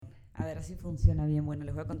ver si funciona bien. Bueno,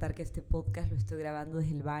 les voy a contar que este podcast lo estoy grabando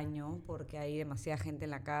desde el baño porque hay demasiada gente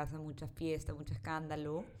en la casa, mucha fiesta, mucho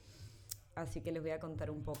escándalo. Así que les voy a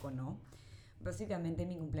contar un poco, ¿no? Básicamente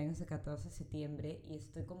mi cumpleaños es el 14 de septiembre y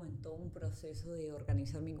estoy como en todo un proceso de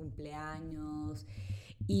organizar mi cumpleaños.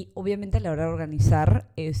 Y obviamente a la hora de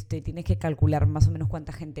organizar, tienes que calcular más o menos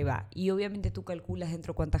cuánta gente va. Y obviamente tú calculas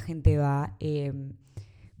dentro cuánta gente va.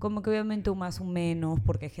 Como que obviamente un más, un menos,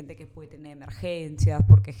 porque hay gente que puede tener emergencias,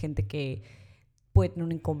 porque hay gente que puede tener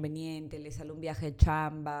un inconveniente, le sale un viaje de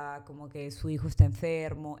chamba, como que su hijo está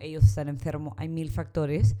enfermo, ellos están enfermos, hay mil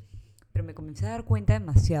factores. Pero me comencé a dar cuenta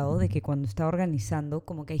demasiado de que cuando estaba organizando,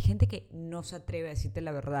 como que hay gente que no se atreve a decirte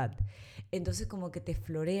la verdad. Entonces como que te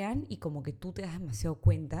florean y como que tú te das demasiado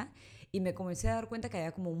cuenta. Y me comencé a dar cuenta que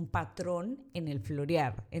había como un patrón en el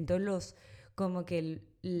florear. Entonces como que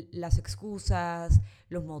las excusas,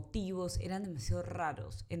 los motivos eran demasiado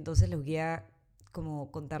raros. Entonces les voy a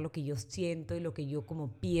como contar lo que yo siento y lo que yo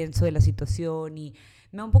como pienso de la situación. Y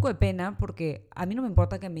me da un poco de pena porque a mí no me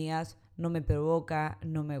importa que me digas no me provoca,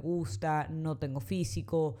 no me gusta, no tengo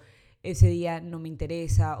físico, ese día no me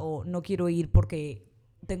interesa o no quiero ir porque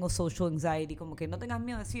tengo social anxiety, como que no tengas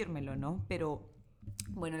miedo de decírmelo, ¿no? Pero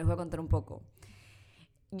bueno, les voy a contar un poco.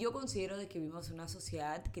 Yo considero de que vivimos en una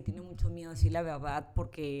sociedad que tiene mucho miedo de decir la verdad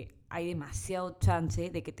porque hay demasiado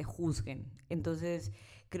chance de que te juzguen. Entonces,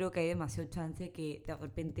 creo que hay demasiado chance de que de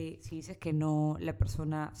repente, si dices que no, la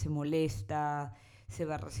persona se molesta, se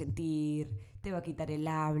va a resentir, te va a quitar el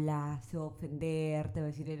habla, se va a ofender, te va a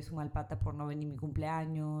decir eres un mal pata por no venir a mi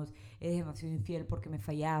cumpleaños, eres demasiado infiel porque me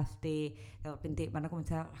fallaste. De repente van a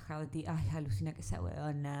comenzar a rajar de ti, ay, alucina que esa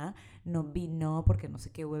huevona no vino porque no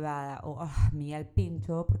sé qué huevada, o me iba al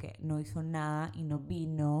pincho porque no hizo nada y no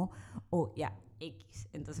vino, o ya, X.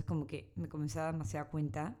 Entonces como que me comencé a dar demasiada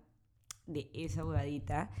cuenta de esa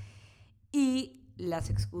huevadita y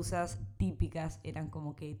las excusas típicas eran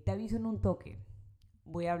como que te aviso en un toque,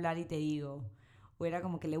 voy a hablar y te digo, o era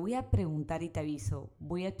como que le voy a preguntar y te aviso,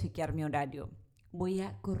 voy a chequear mi horario, voy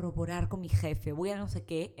a corroborar con mi jefe, voy a no sé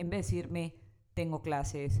qué, en vez de decirme tengo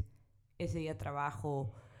clases, ese día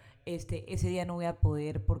trabajo, ese día no voy a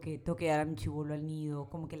poder porque tengo que dar a mi chibolo al nido.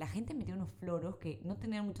 Como que la gente metía unos floros que no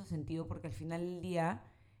tenían mucho sentido porque al final del día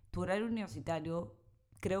tu horario universitario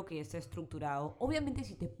creo que ya está estructurado. Obviamente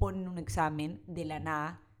si te ponen un examen de la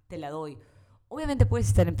nada, te la doy. Obviamente puedes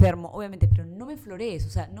estar enfermo, obviamente, pero no me florees, o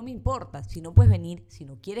sea, no me importa. Si no puedes venir, si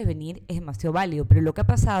no quieres venir, es demasiado válido. Pero lo que ha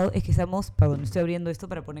pasado es que estamos, perdón, estoy abriendo esto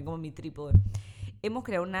para poner como mi trípode. Hemos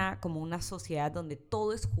creado como una sociedad donde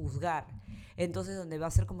todo es juzgar. Entonces, donde va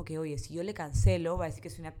a ser como que, oye, si yo le cancelo, va a decir que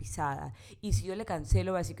soy una pisada. Y si yo le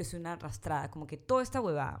cancelo, va a decir que soy una arrastrada. Como que toda esta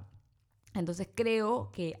huevada. Entonces, creo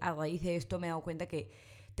que a raíz de esto me he dado cuenta que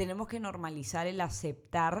tenemos que normalizar el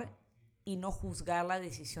aceptar y no juzgar la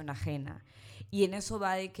decisión ajena. Y en eso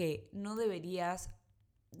va de que no deberías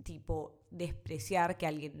tipo despreciar que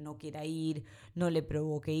alguien no quiera ir, no le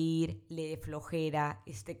provoque ir, le dé flojera,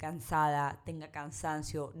 esté cansada, tenga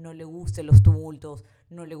cansancio, no le gusten los tumultos,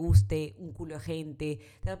 no le guste un culo de gente.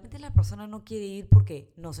 De repente la persona no quiere ir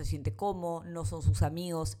porque no se siente cómodo, no son sus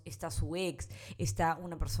amigos, está su ex, está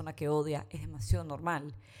una persona que odia, es demasiado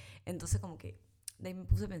normal. Entonces como que de ahí me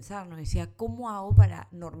puse a pensar, ¿no? Decía, ¿cómo hago para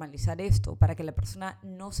normalizar esto? Para que la persona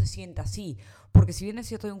no se sienta así. Porque si bien es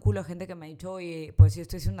cierto, hay un culo de gente que me ha dicho, oye, pues yo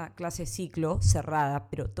estoy haciendo una clase ciclo cerrada,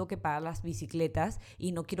 pero tengo que pagar las bicicletas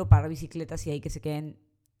y no quiero pagar bicicletas y ahí que se queden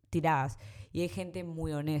tiradas. Y hay gente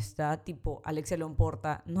muy honesta, tipo Alexia León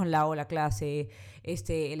Porta, no la hago la clase,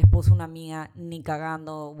 el esposo de una amiga, ni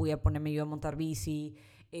cagando, voy a ponerme yo a montar bici,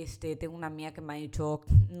 tengo una amiga que me ha dicho,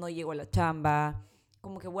 no llego a la chamba,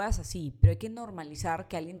 como que huevas así, pero hay que normalizar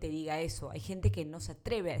que alguien te diga eso. Hay gente que no se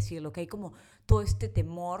atreve a decirlo, que hay como todo este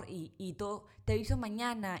temor y todo, te aviso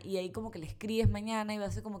mañana, y ahí como que le escribes mañana y va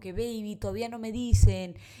a ser como que, baby, todavía no me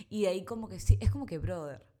dicen, y de ahí como que sí, es como que,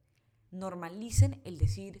 brother, normalicen el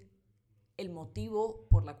decir el motivo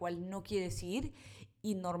por la cual no quieres ir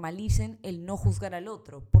y normalicen el no juzgar al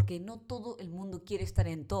otro, porque no todo el mundo quiere estar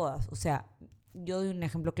en todas. O sea, yo doy un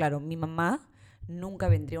ejemplo claro, mi mamá nunca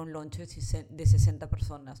vendría a un lonche de 60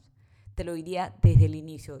 personas. Te lo diría desde el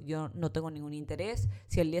inicio. Yo no tengo ningún interés.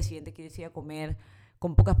 Si al día siguiente quieres ir a comer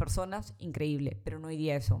con pocas personas, increíble, pero no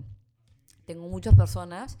iría a eso. Tengo muchas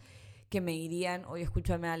personas que me dirían, oye,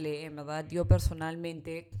 escúchame, Ale, en verdad yo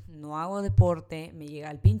personalmente no hago deporte, me llega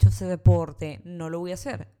al pincho ese deporte, no lo voy a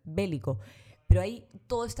hacer, bélico. Pero ahí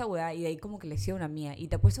toda esta weá, y de ahí como que le decía una mía, y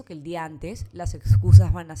te apuesto que el día antes las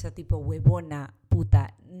excusas van a ser tipo, huevona,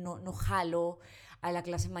 puta, no jalo, a la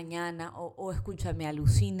clase mañana, o escúchame,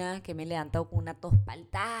 alucina que me he levantado con una tos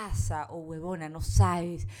paltaza, o huevona, no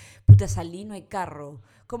sabes, puta, salí, no hay carro.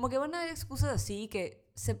 Como que van a haber excusas así que,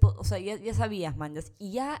 o sea, ya sabías, mandas,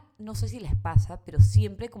 y ya no sé si les pasa, pero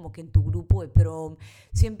siempre como que en tu grupo de prom,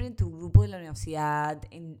 siempre en tu grupo de la universidad,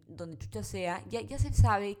 en donde chucha sea, ya se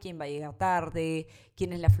sabe quién va a llegar tarde,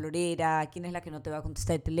 quién es la florera, quién es la que no te va a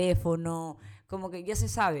contestar el teléfono, como que ya se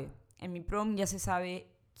sabe. En mi prom ya se sabe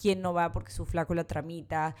quién no va porque su flaco la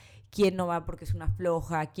tramita, quién no va porque es una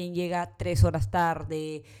floja, quién llega 3 horas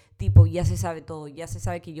tarde, tipo, ya se sabe todo, ya se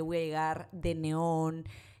sabe que yo voy a llegar de neón,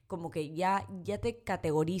 como que ya te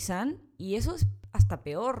categorizan y eso es hasta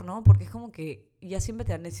peor, ¿no? Porque es como que ya siempre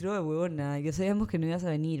te van a decir, oh, huevona, ya sabíamos que no ibas a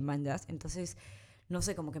venir, manjas. Entonces, no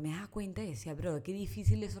sé, como que me daba cuenta y decía, bro, qué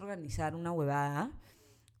difícil es organizar una huevada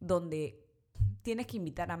donde tienes que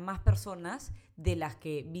invitar a más personas de las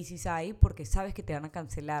que bicis hay porque sabes que te van a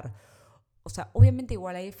cancelar. O sea, obviamente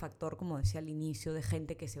igual hay el factor, como decía al inicio, de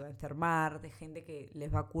gente que se va a enfermar, de gente que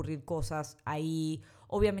les va a ocurrir cosas ahí.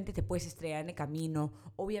 Obviamente te puedes estrellar en el camino.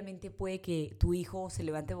 Obviamente puede que tu hijo se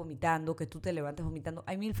levante vomitando, que tú te levantes vomitando.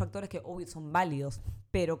 Hay mil factores que obvio son válidos,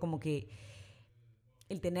 pero como que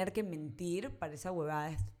el tener que mentir para esa huevada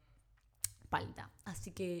es falta.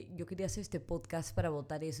 Así que yo quería hacer este podcast para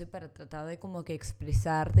votar eso y para tratar de como que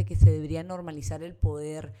expresar de que se debería normalizar el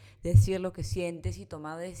poder decir lo que sientes y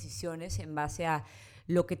tomar decisiones en base a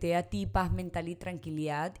lo que te da a ti paz mental y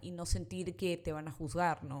tranquilidad y no sentir que te van a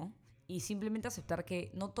juzgar, ¿no? Y simplemente aceptar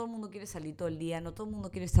que no todo el mundo quiere salir todo el día, no todo el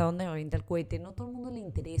mundo quiere estar donde revienta el cohete, no todo el mundo le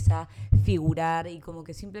interesa figurar y como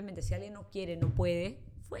que simplemente si alguien no quiere, no puede,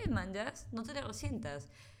 fue, man, ya, no te lo sientas.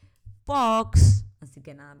 Fox. Así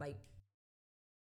que nada, bye.